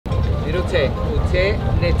Mire usted,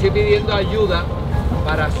 le estoy pidiendo ayuda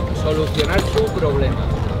para solucionar su problema.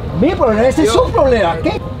 Mi problema, ese es su problema.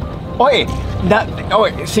 ¿Qué? Oye,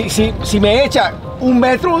 si me echa 1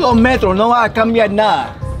 metro o 2 metros, no va a cambiar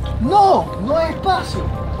nada. No, no es fácil.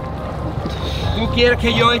 ¿Tú quieres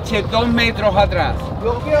que yo eche 2 metros atrás?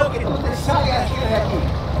 Yo quiero que tú te salgas de aquí.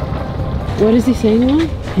 What is he saying now?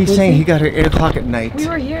 He's saying he got here at 8 o'clock at night. We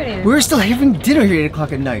were here at 8. We were still having dinner here at 8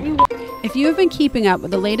 o'clock at night. If you have been keeping up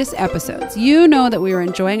with the latest episodes, you know that we were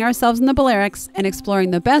enjoying ourselves in the Ballerics and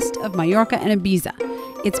exploring the best of Mallorca and Ibiza.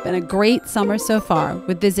 It's been a great summer so far,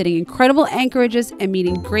 with visiting incredible anchorages and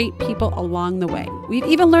meeting great people along the way. We've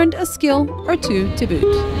even learned a skill or two to boot.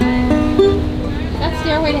 That's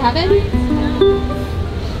Stairway to Heaven?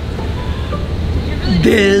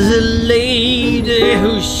 There's a lady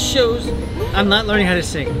who shows... I'm not learning how to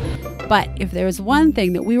sing. But if there is one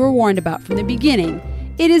thing that we were warned about from the beginning,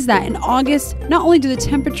 it is that in August, not only do the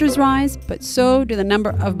temperatures rise, but so do the number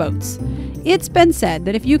of boats. It's been said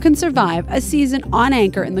that if you can survive a season on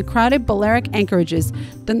anchor in the crowded Balearic anchorages,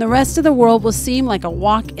 then the rest of the world will seem like a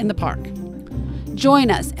walk in the park.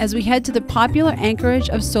 Join us as we head to the popular anchorage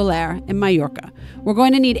of Sóller in Mallorca. We're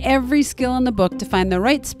going to need every skill in the book to find the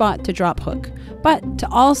right spot to drop hook, but to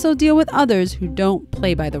also deal with others who don't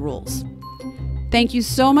play by the rules. Thank you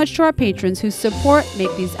so much to our patrons whose support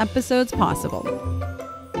make these episodes possible.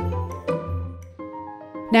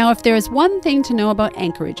 Now, if there is one thing to know about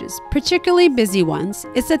anchorages, particularly busy ones,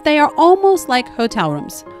 it's that they are almost like hotel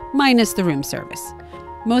rooms, minus the room service.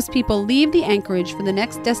 Most people leave the anchorage for the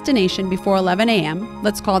next destination before 11 a.m.,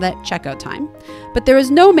 let's call that checkout time, but there is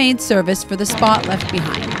no maid service for the spot left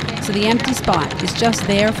behind, so the empty spot is just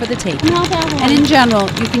there for the taking. And in general,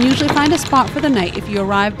 you can usually find a spot for the night if you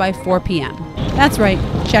arrive by 4 p.m. That's right,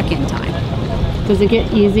 check-in time. Does it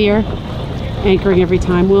get easier anchoring every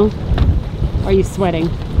time, Will? Are you sweating?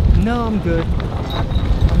 No, I'm good.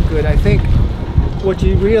 I'm good. I think what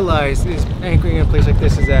you realize is anchoring in a place like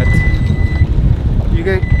this is that you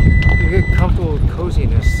get comfortable with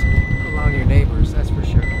coziness along your neighbors, that's for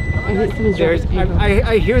sure. I think someone's right up your tail.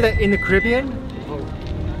 I hear that in the Caribbean.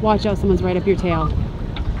 Watch out, someone's right up your tail.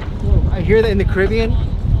 I hear that in the Caribbean,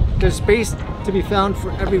 there's space to be found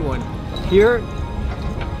for everyone. Here, you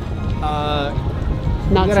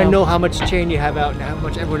gotta know how much chain you have out and how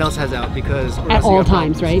much everyone else has out, because at all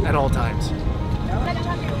times, right? At all times.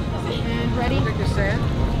 And ready?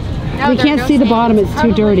 We can't see the bottom, it's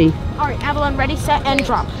too dirty. Alright, Avalon, ready, set, and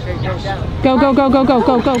drop. Go, go, go, go, go,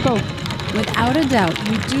 go, go, go. Without a doubt,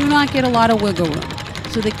 you do not get a lot of wiggle room.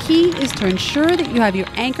 So the key is to ensure that you have your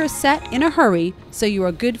anchor set in a hurry so you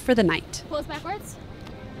are good for the night. Pull us backwards.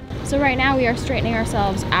 So right now we are straightening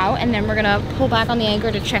ourselves out, and then we're gonna pull back on the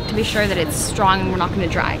anchor to check to be sure that it's strong and we're not gonna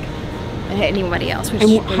drag and hit anybody else, which is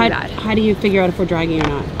really bad. How do you figure out if we're dragging or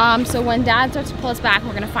not? So when Dad starts to pull us back,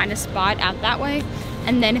 we're gonna find a spot out that way,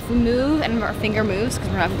 and then if we move and our finger moves, because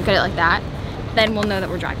we're not good at it like that, then we'll know that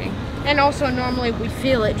we're dragging. And also normally we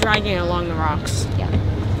feel it dragging along the rocks. Yeah.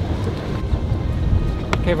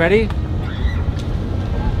 Okay, ready?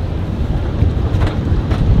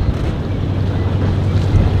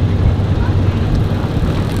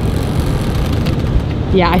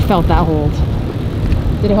 Yeah, I felt that hold.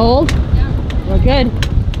 Did it hold? Yeah. We're good.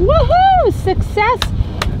 Woohoo! Success!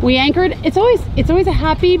 We anchored. It's always a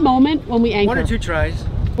happy moment when we anchor. 1 or 2 tries.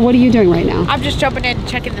 What are you doing right now? I'm just jumping in and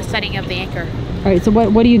checking the setting of the anchor. All right, so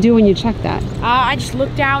what do you do when you check that? I just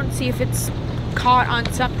look down, see if it's caught on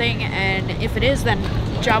something, and if it is, then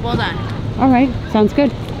job well done. All right, sounds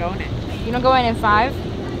good. Going in. You wanna go in 5,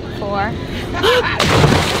 4.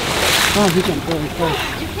 Oh, he jumped really close.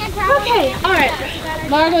 Okay, all right.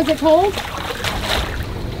 Margo, is it cold?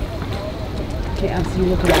 Okay, Abs, you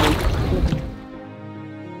look around.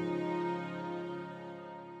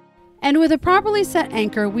 And with a properly set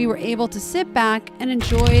anchor, we were able to sit back and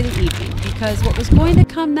enjoy the evening, because what was going to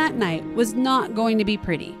come that night was not going to be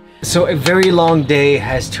pretty. So a very long day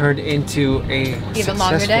has turned into a Even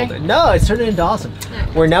longer day? No, it's turned into awesome.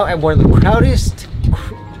 We're now at one of the crowded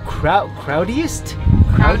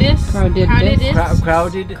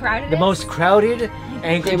the most crowded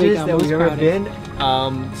anchorages that we've ever been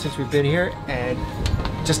since we've been here, and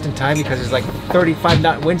just in time because there's like 35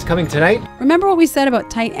 knot winds coming tonight. Remember what we said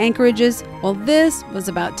about tight anchorages? Well, this was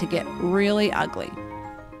about to get really ugly.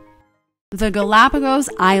 The Galapagos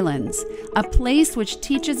Islands, a place which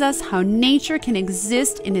teaches us how nature can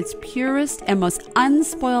exist in its purest and most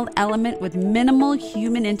unspoiled element with minimal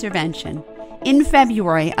human intervention. In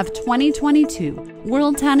February of 2022,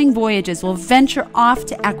 worldtowning voyages will venture off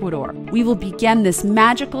to Ecuador. We will begin this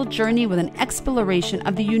magical journey with an exploration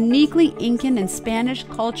of the uniquely Incan and Spanish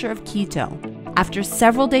culture of Quito. After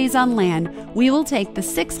several days on land, we will take the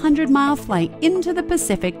 600-mile flight into the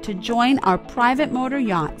Pacific to join our private motor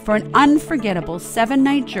yacht for an unforgettable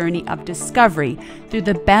 7-night journey of discovery through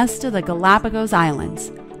the best of the Galapagos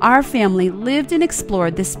Islands. Our family lived and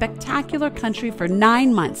explored this spectacular country for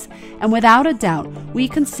 9 months, and without a doubt, we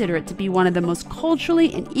consider it to be one of the most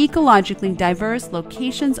culturally and ecologically diverse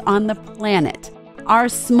locations on the planet. Our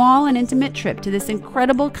small and intimate trip to this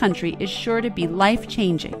incredible country is sure to be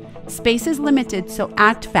life-changing. Space is limited, so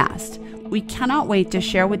act fast. We cannot wait to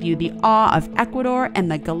share with you the awe of Ecuador and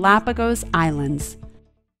the Galapagos Islands.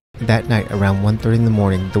 That night, around 1:30 in the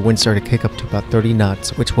morning, the wind started to kick up to about 30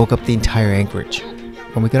 knots, which woke up the entire anchorage.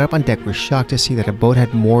 When we got up on deck, we were shocked to see that a boat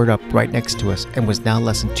had moored up right next to us and was now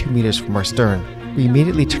less than 2 meters from our stern. We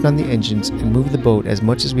immediately turned on the engines and moved the boat as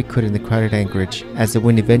much as we could in the crowded anchorage, as the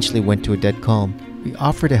wind eventually went to a dead calm. We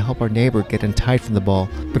offered to help our neighbor get untied from the ball,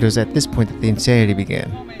 but it was at this point that the insanity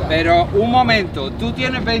began. Pero un momento, ¿tú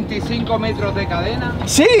tienes 25 metros de cadena?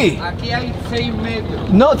 Sí. Aquí hay 6 metros.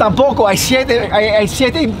 No, tampoco, hay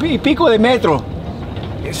siete y pico de metros.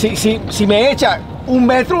 Si me echa 1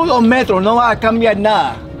 metro o 2 metros, no va a cambiar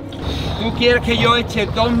nada. ¿Tú quieres que yo eche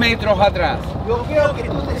 2 metros atrás? Yo quiero que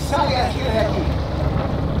tú te salgas de aquí.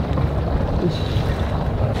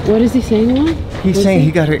 What is he saying, Juan? He's saying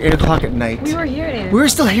he got here 8 o'clock at night. We were here at 8. We were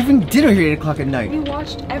still having dinner here at 8 o'clock at night. We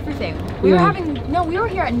watched everything. We were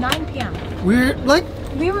here at 9 p.m. We're like,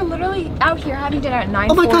 We were literally out here having dinner at 9:40.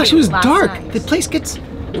 oh my gosh, it was dark. Night. The place gets...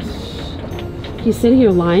 He's sitting here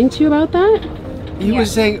lying to you about that? He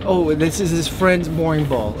was saying, oh, this is his friend's mooring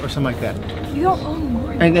ball or something like that. You don't own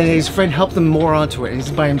more. And then his friend helped him moor onto it.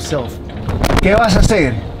 He's by himself. ¿Qué vas a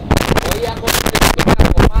hacer? Voy a conseguir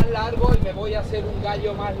algo más largo y me voy a hacer un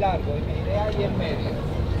gallo más largo y me iré ahí en medio.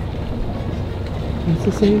 What's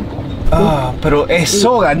he saying? Ah, pero es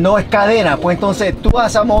soga, no es cadena. Pues entonces tú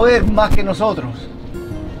vas a mover más que nosotros.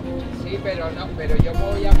 Sí, pero yo me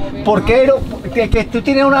voy a mover. ¿Por qué no? Que tú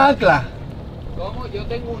tienes una ancla. ¿Cómo? Yo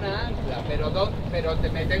tengo una ancla, pero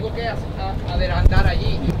me tengo que adelantar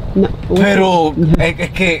allí. No. Pero es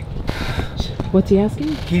que What's he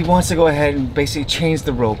asking? He wants to go ahead and basically change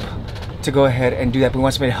the rope to go ahead and do that, but he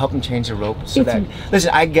wants me to help him change the rope so that, listen,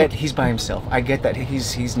 I get he's by himself. I get that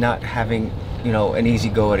he's not having, you know, an easy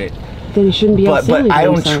go at it. Then he shouldn't be out sailing But I by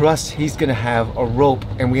don't himself. trust he's gonna have a rope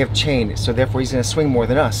and we have chain, so therefore he's gonna swing more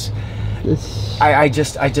than us. I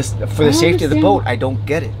just for the safety of the boat, I don't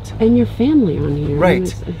get it. And your family on here.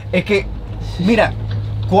 Right. es que, mira,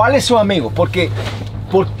 ¿cuál es su amigo?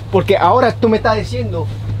 Porque ahora tú me estás diciendo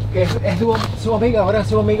que es su amiga, ahora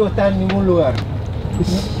su amigo está en ningún lugar.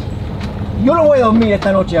 Yo no voy a dormir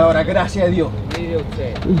esta noche ahora, gracias a Dios. Mire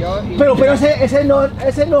usted, Pero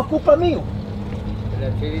ese no es culpa mío. le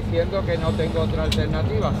estoy diciendo que no tengo otra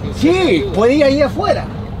alternativa. Si usted me Sí, ayuda. puede ir ahí afuera.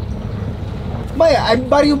 Vaya, hay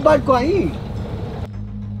varios barcos ahí.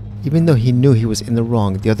 Even though he knew he was in the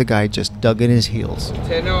wrong, the other guy just dug in his heels.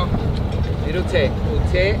 Usted no, mire usted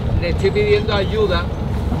le estoy pidiendo ayuda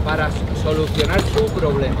para solucionar su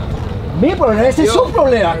problema. Mi problema, ese es Yo, su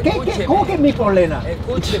problema. escúcheme. ¿Cómo que es mi problema?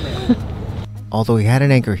 Escúcheme. Although he had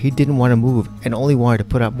an anchor, he didn't want to move and only wanted to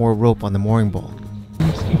put out more rope on the mooring ball.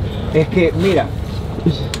 Es que, mira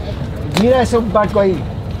esos barcos ahí,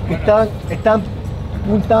 que están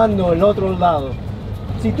puntando el otro lado.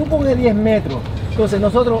 Si tú pones 10 metros, entonces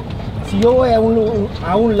nosotros, si yo voy a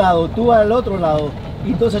un lado, tú al otro lado,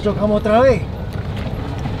 y entonces chocamos otra vez.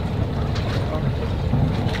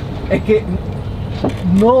 Es que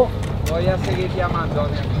no, Voy a seguir llamando.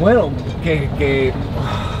 bueno, que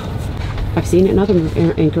I've seen it in other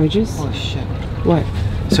anchorages. Oh shit. What?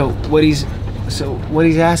 So what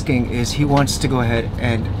he's asking is he wants to go ahead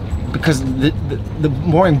and, because the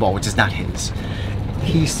mooring ball, which is not his,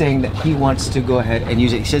 he's saying that he wants to go ahead and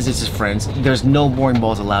use it. He says it's his friend's. There's no mooring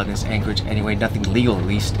balls allowed in this anchorage anyway, nothing legal at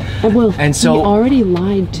least. Well, And so- he already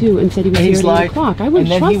lied too and said he was here at 8 o'clock. I wouldn't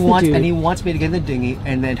and then trust he wants the dude. and he wants me to get in the dinghy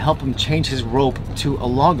and then help him change his rope to a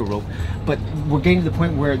longer rope. But we're getting to the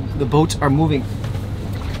point where the boats are moving.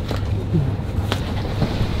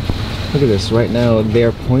 Look at this. Right now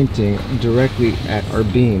they're pointing directly at our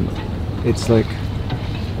beam. It's like,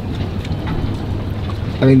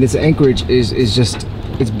 I mean, this anchorage is just,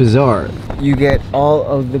 it's bizarre. You get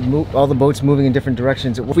all the boats moving in different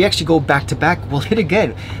directions. If we actually go back to back, we'll hit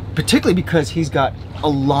again, particularly because he's got a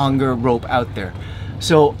longer rope out there.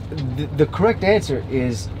 So the correct answer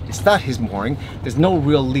is it's not his mooring. There's no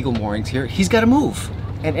real legal moorings here. He's got to move,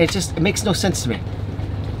 and it makes no sense to me.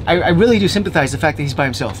 I really do sympathize the fact that he's by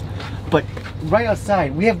himself. But right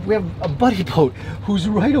outside, we have a buddy boat who's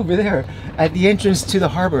right over there at the entrance to the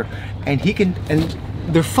harbor, and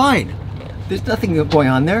they're fine. There's nothing going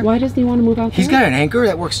on there. Why doesn't he want to move out there? He's got an anchor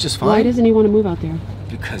that works just fine. Why doesn't he want to move out there?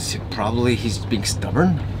 Because probably he's being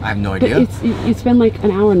stubborn. I have no But idea. it's been like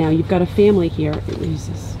an hour now. You've got a family here.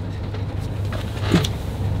 Jesus.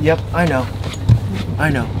 Yep, I know. I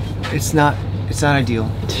know. It's not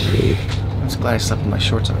ideal. I'm just glad I slept with my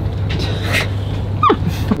shorts on.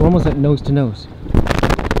 We're almost at nose to nose.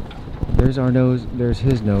 There's our nose, there's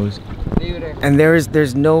his nose. And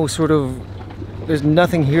there's no sort of, there's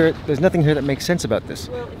nothing here that makes sense about this.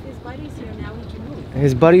 Well, if his buddy's here now, he can move.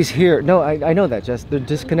 His buddy's here. No, I know that, Jess. They're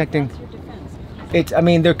disconnecting. I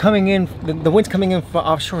mean, they're coming in, the wind's coming in from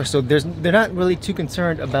offshore, so they're not really too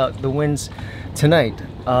concerned about the winds tonight.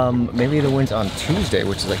 Maybe the wind's on Tuesday,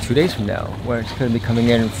 which is like 2 days from now, where it's going to be coming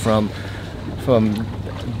in from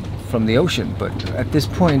the ocean. But at this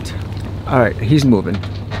point, all right, he's moving.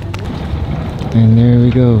 And there we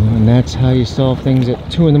go. And that's how you solve things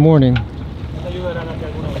at 2 in the morning.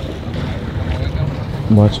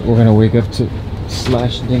 Watch, we're gonna wake up to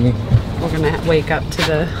slash dinghy. We're gonna wake up to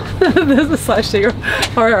the slash digger,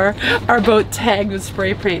 or our boat tagged with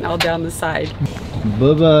spray paint all down the side.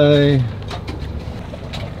 Bye bye.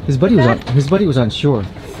 His buddy was on shore,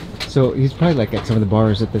 so he's probably like at some of the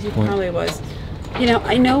bars at this point. Probably was. You know,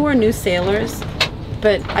 I know we're new sailors,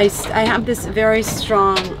 but I have this very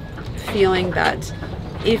strong feeling that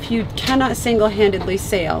if you cannot single-handedly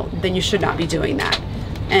sail, then you should not be doing that.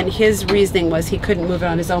 And his reasoning was he couldn't move it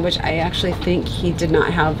on his own, which I actually think he did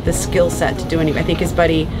not have the skill set to do anything. I think his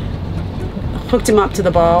buddy hooked him up to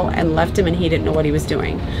the ball and left him, and he didn't know what he was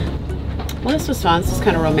doing. Well, this was fun. This is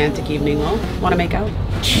kind of a romantic evening. Well, want to make out?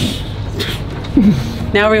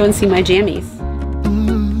 Now everyone's seen my jammies.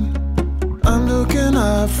 I'm looking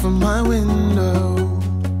out from my window.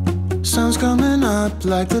 Sun's coming up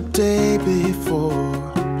like the day before.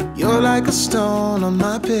 You're like a stone on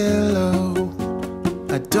my pillow.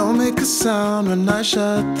 I don't make a sound when I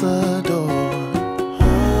shut the door.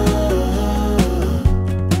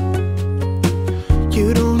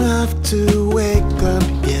 You don't have to wake up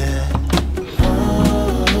yet.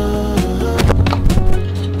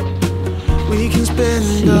 We can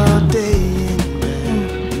spend all day in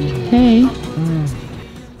bed. Hey.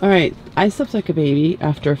 All right, I slept like a baby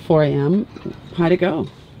after 4 a.m. How'd it go?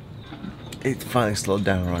 It finally slowed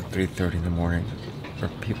down around 3:30 in the morning, where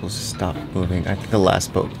people stopped moving. I think the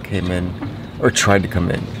last boat came in, or tried to come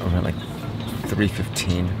in, around like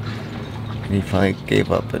 3:15. And he finally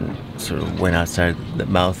gave up and sort of went outside the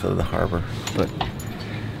mouth of the harbor. But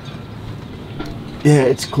yeah,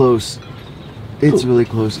 it's close. It's really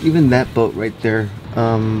close. Even that boat right there,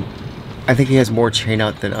 I think he has more chain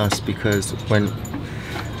out than us, because when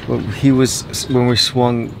we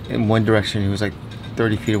swung in one direction, he was like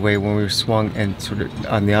 30 feet away. When we were swung and sort of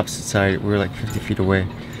on the opposite side, we were like 50 feet away.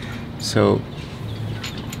 So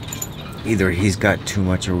either he's got too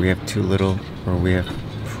much, or we have too little, or we have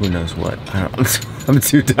who knows what. I don't know. I'm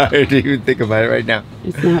too tired to even think about it right now.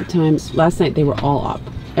 It's nap time. Last night they were all up.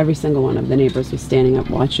 Every single one of the neighbors was standing up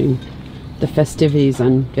watching the festivities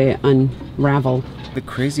unravel. The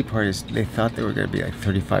crazy part is they thought they were going to be like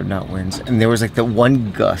 35 knot winds, and there was like the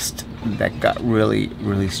one gust that got really,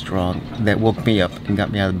 really strong that woke me up and got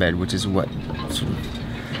me out of bed, which is what sort of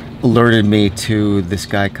alerted me to this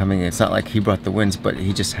guy coming in. It's not like he brought the winds, but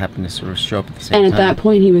he just happened to sort of show up at the same time. And at that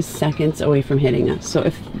point, he was seconds away from hitting us. So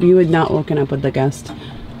if you had not woken up with the gust, oh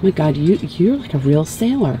my God, you're like a real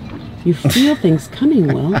sailor. You feel things coming,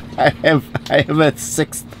 Will. I have a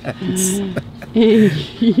sixth sense.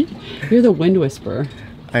 You're the wind whisperer.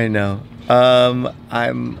 I know.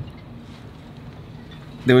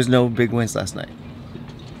 There was no big winds last night,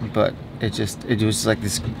 but it was like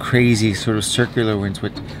this crazy sort of circular winds,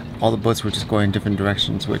 which all the boats were just going in different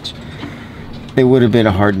directions, which it would have been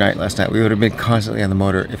a hard night last night. We would have been constantly on the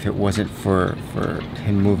motor if it wasn't for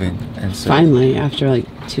him moving. And so finally, after like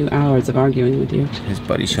 2 hours of arguing with you, his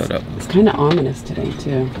buddy showed up. It's kind of ominous today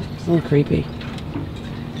too. It's a little creepy.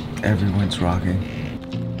 Everyone's rocking.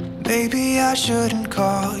 Maybe I shouldn't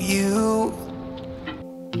call you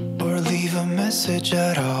or leave a message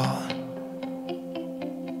at all.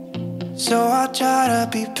 So I try to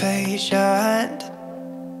be patient,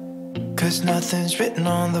 'cause nothing's written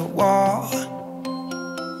on the wall.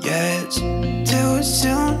 Yeah, it's too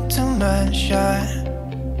soon to mention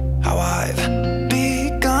how I've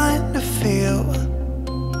begun to feel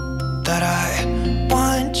that I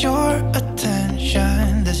want your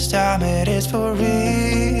attention. This time it is for real.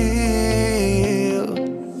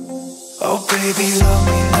 Oh baby, love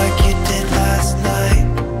me like you did last night.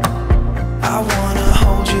 I wanna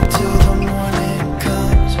hold you till the morning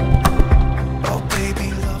comes. Oh baby,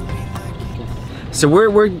 love me like you did. So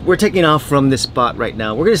we're taking off from this spot right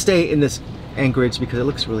now. We're gonna stay in this Anchorage because it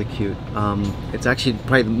looks really cute. It's actually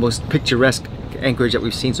probably the most picturesque Anchorage that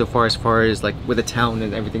we've seen so far as like with a town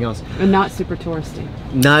and everything else. And not super touristy.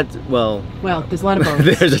 Not, well... Well, there's a lot of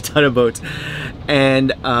boats. There's a ton of boats.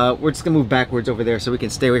 And we're just gonna move backwards over there so we can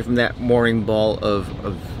stay away from that mooring ball of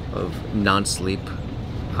non-sleep.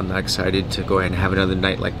 I'm not excited to go ahead and have another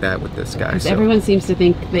night like that with this guy. So. Everyone seems to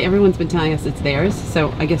think that everyone's been telling us it's theirs. So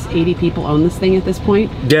I guess 80 people own this thing at this point.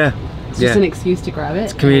 Yeah. It's just an excuse to grab it.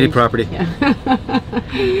 It's community property. Yeah.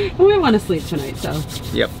 We want to sleep tonight, so.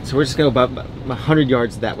 Yep. So we're just going to go about 100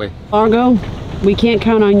 yards that way. Argo, we can't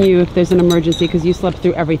count on you if there's an emergency because you slept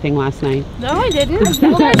through everything last night. No, I didn't.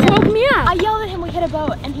 You guys woke me up. I yelled at him, we hit a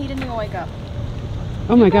boat, and he didn't even wake up.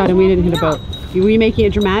 Oh my God, and we didn't hit a boat. Were you making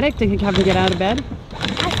it dramatic to have him get out of bed?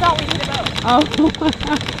 I thought we hit a boat. Oh.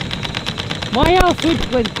 Why else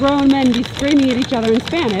would grown men be screaming at each other in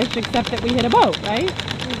Spanish except that we hit a boat, right?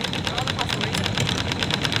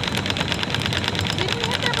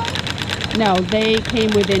 No, they came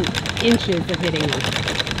within inches of hitting us.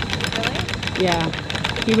 Really? Yeah.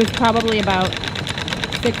 He was probably about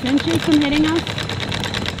 6 inches from hitting us.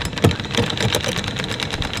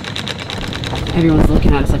 Everyone's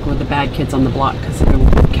looking at us like we're the bad kids on the block because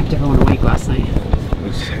we kept everyone awake last night. We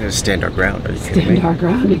just had to stand our ground. Are you kidding me? Stand our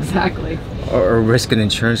ground, exactly. Or risk an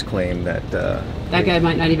insurance claim that... that guy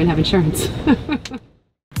might not even have insurance.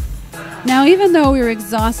 Now, even though we were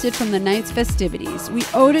exhausted from the night's festivities, we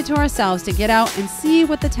owed it to ourselves to get out and see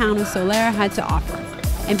what the town of Sóller had to offer.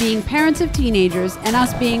 And being parents of teenagers and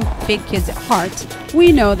us being big kids at heart,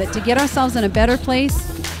 we know that to get ourselves in a better place,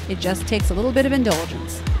 it just takes a little bit of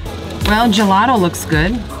indulgence. Well, gelato looks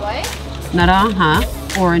good. What? Naranja,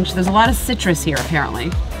 orange. There's a lot of citrus here,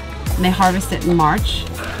 apparently. And they harvest it in March.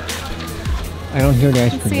 I don't hear the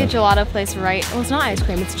ice I cream. can see a gelato place right. Well, it's not ice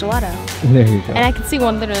cream, it's gelato. There you go. And I can see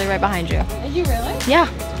one literally right behind you. Did you really? Yeah.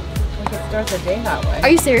 Like it starts a day that way. Are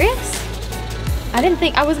you serious? I didn't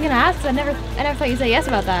think I wasn't gonna ask. I never thought you'd say yes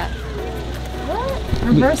about that. What?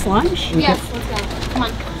 Reverse lunch? Yes. Let's go. Come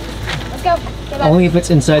on. Let's go. Get back. Only if it's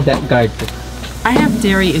inside that guidebook. I have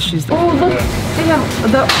dairy issues. Oh, look. They have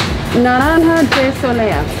the Naranja de Sóller.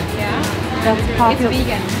 Yeah. That's popular. It's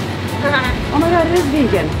vegan. Oh my God, it is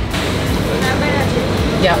vegan.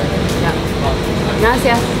 Yeah. Yeah.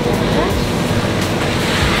 Gracias.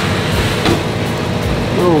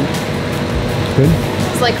 Oh. Good?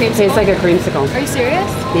 It's like creamsicle. Tastes like a creamsicle. Are you serious?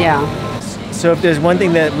 Yeah. So if there's one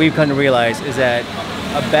thing that we've come to realize is that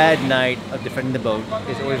a bad night of defending the boat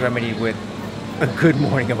is always remedied with a good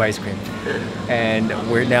morning of ice cream. And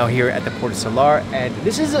we're now here at the Port of Sóller, and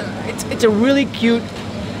this is it's a really cute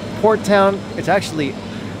port town. It's actually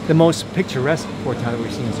the most picturesque port town that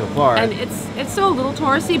we've seen so far. And it's still a little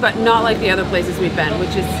touristy, but not like the other places we've been, which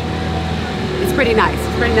is it's pretty nice.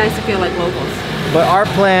 It's pretty nice to feel like locals. But our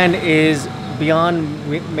plan is beyond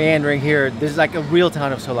meandering here. There's like a real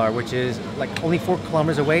town of Sóller, which is like only 4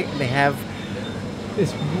 kilometers away, and they have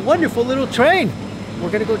this wonderful little train. We're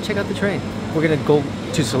gonna go check out the train. We're gonna go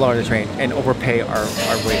to Sóller on the train and overpay our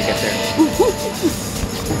way to get there.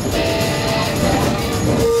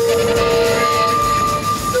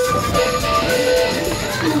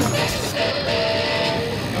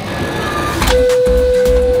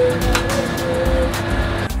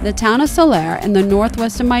 The town of Sóller in the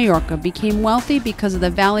northwest of Mallorca became wealthy because of the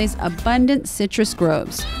valley's abundant citrus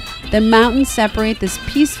groves. The mountains separate this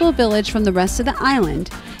peaceful village from the rest of the island,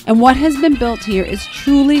 and what has been built here is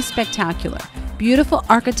truly spectacular. Beautiful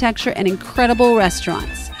architecture and incredible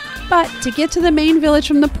restaurants. But to get to the main village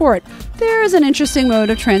from the port, there is an interesting mode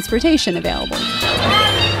of transportation available.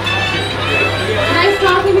 Nice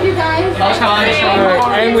talking with you guys.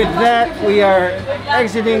 And with that, we are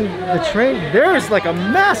exiting the train. There's like a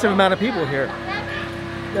massive amount of people here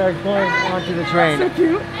that are going onto the train. So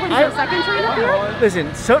cute. What's the second train up here?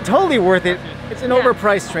 Listen, so totally worth it. It's an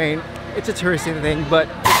overpriced train. It's a touristy thing, but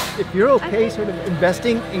if you're okay sort of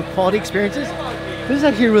investing in quality experiences, this is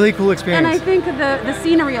actually a really cool experience. And I think the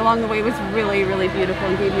scenery along the way was really, really beautiful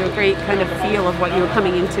and gave you a great kind of feel of what you were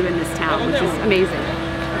coming into in this town, which is amazing.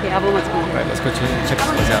 Okay, Avalon, let's go. All right, let's go check this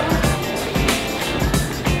place out.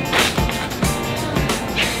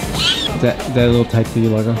 Is that a little tight for you,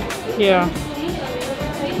 Largo? Yeah.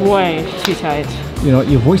 Way too tight. You know,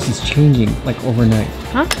 your voice is changing like overnight.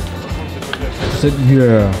 Huh? So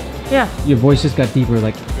Yeah. your voice just got deeper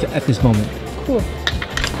like at this moment. Cool.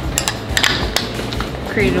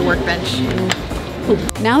 Created a workbench.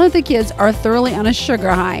 Now that the kids are thoroughly on a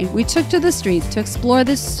sugar high, we took to the streets to explore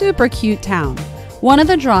this super cute town. One of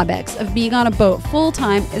the drawbacks of being on a boat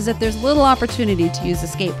full-time is that there's little opportunity to use the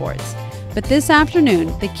skateboards. But this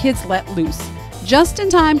afternoon, the kids let loose. just in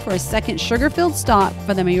time for a second sugar-filled stop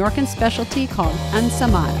for the Mallorcan specialty called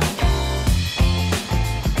ensaimada.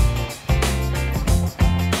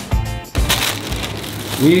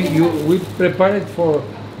 We prepare it for,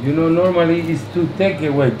 you know, normally it's to take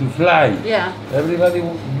away, to fly. Yeah. Everybody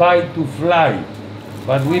buy to fly,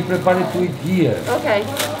 but we prepare it to eat here. Okay.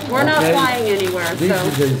 We're not flying anywhere, This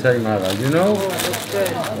is the ensaimada, you know? Oh, that's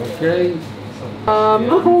good. Okay.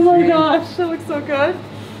 Oh my gosh, that looks so good.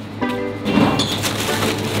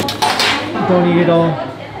 Don't eat it all.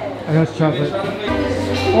 I know it's chocolate.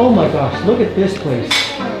 Oh my gosh, look at this place.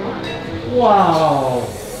 Wow.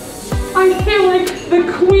 I feel like the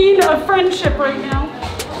queen of friendship right now.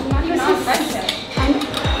 This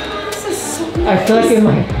is so nice. I feel like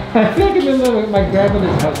I'm in my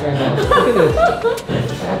grandmother's house right now. Look at this.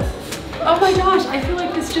 Oh my gosh, I feel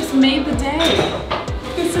like this just made the day.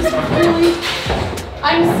 This is really,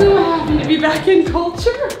 I'm so happy to be back in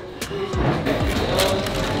culture.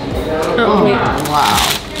 Oh wow.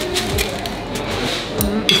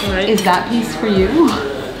 Is that piece for you?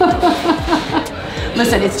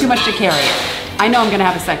 Listen, it's too much to carry. I know I'm gonna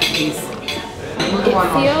have a second piece. It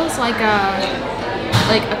feels like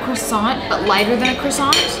a croissant, but lighter than a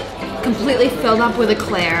croissant. Completely filled up with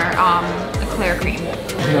eclair cream.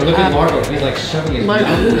 Look at Margot, he's like shoving it.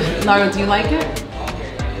 Margot, do you like it? Do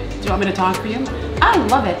you want me to talk for you? I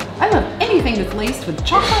love it. I love anything that's laced with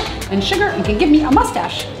chocolate and sugar and can give me a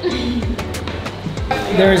mustache.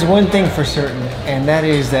 There is one thing for certain, and that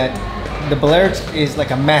is that the Ballerics is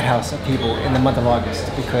like a madhouse of people in the month of August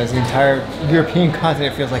because the entire European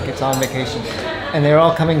continent feels like it's on vacation. And they're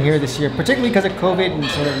all coming here this year, particularly because of COVID and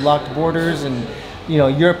sort of locked borders, and you know,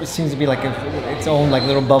 Europe seems to be like its own like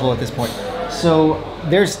little bubble at this point. So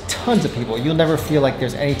there's tons of people. You'll never feel like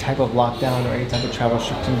there's any type of lockdown or any type of travel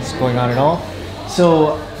restrictions going on at all.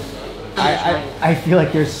 So I feel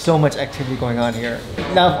like there's so much activity going on here.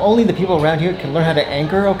 Now, if only the people around here can learn how to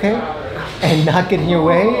anchor, okay, and not get in your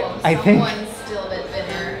way, I think. Still a bit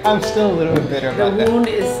bitter. I'm still a little bit bitter about that. The wound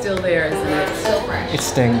is still there, isn't it? It's still fresh. It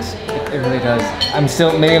stings. It really does.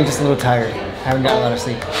 Maybe I'm just a little tired. I haven't gotten a lot of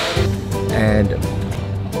sleep. And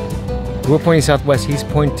we're pointing southwest. He's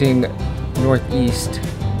pointing northeast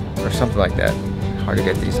or something like that. Hard to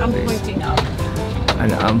get these. I'm pointing up.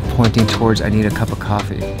 And I'm pointing towards, I need a cup of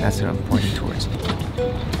coffee. That's what I'm pointing towards.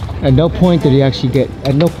 At no point did he actually get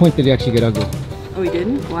ugly. Oh, he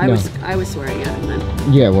didn't? Well, No. I was swearing at him then.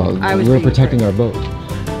 Yeah, well, was we're being protecting our boat.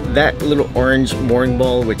 That little orange mooring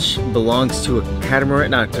ball, which belongs to a catamaran,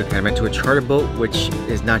 not to a catamaran, to a charter boat, which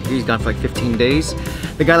is not here. He's gone for like 15 days.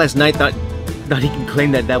 The guy last night thought he can claim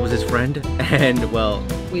that was his friend, and well,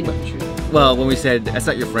 We know the truth. well, when we said that's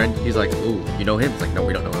not your friend, he's like, "Ooh, you know him?" It's like, no,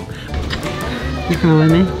 we don't know him. You calling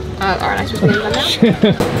me? Aren't I supposed to name them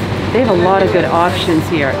now? They have a lot of good options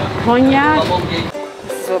here. Cognac.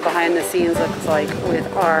 This is what behind the scenes looks like with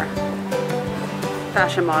our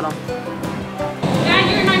fashion model. Yeah,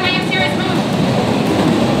 you're in my way of serious move.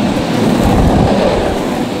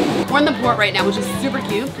 We're in the port right now, which is super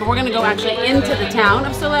cute, but we're gonna go actually into the town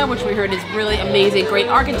of Sóller, which we heard is really amazing, great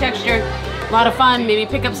architecture, a lot of fun, maybe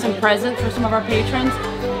pick up some presents for some of our patrons.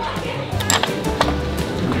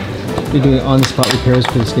 You're doing on-the-spot repairs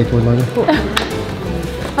for the skateboard loader? Oh,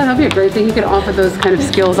 that'd be a great thing. You could offer those kind of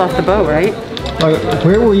skills off the boat, right?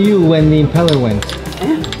 Where were you when the impeller went?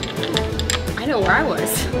 I know where I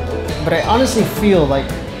was. But I honestly feel like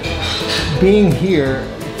being here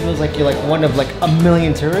feels like you're like one of like a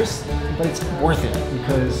million tourists, but it's worth it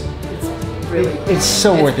because it's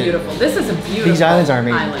so worth it. Beautiful. This is a beautiful These islands are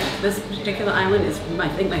amazing. island. This particular island is, I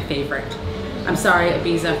think, my favorite. I'm sorry,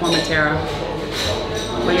 Ibiza, Formentera.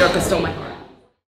 Mallorca stole my heart.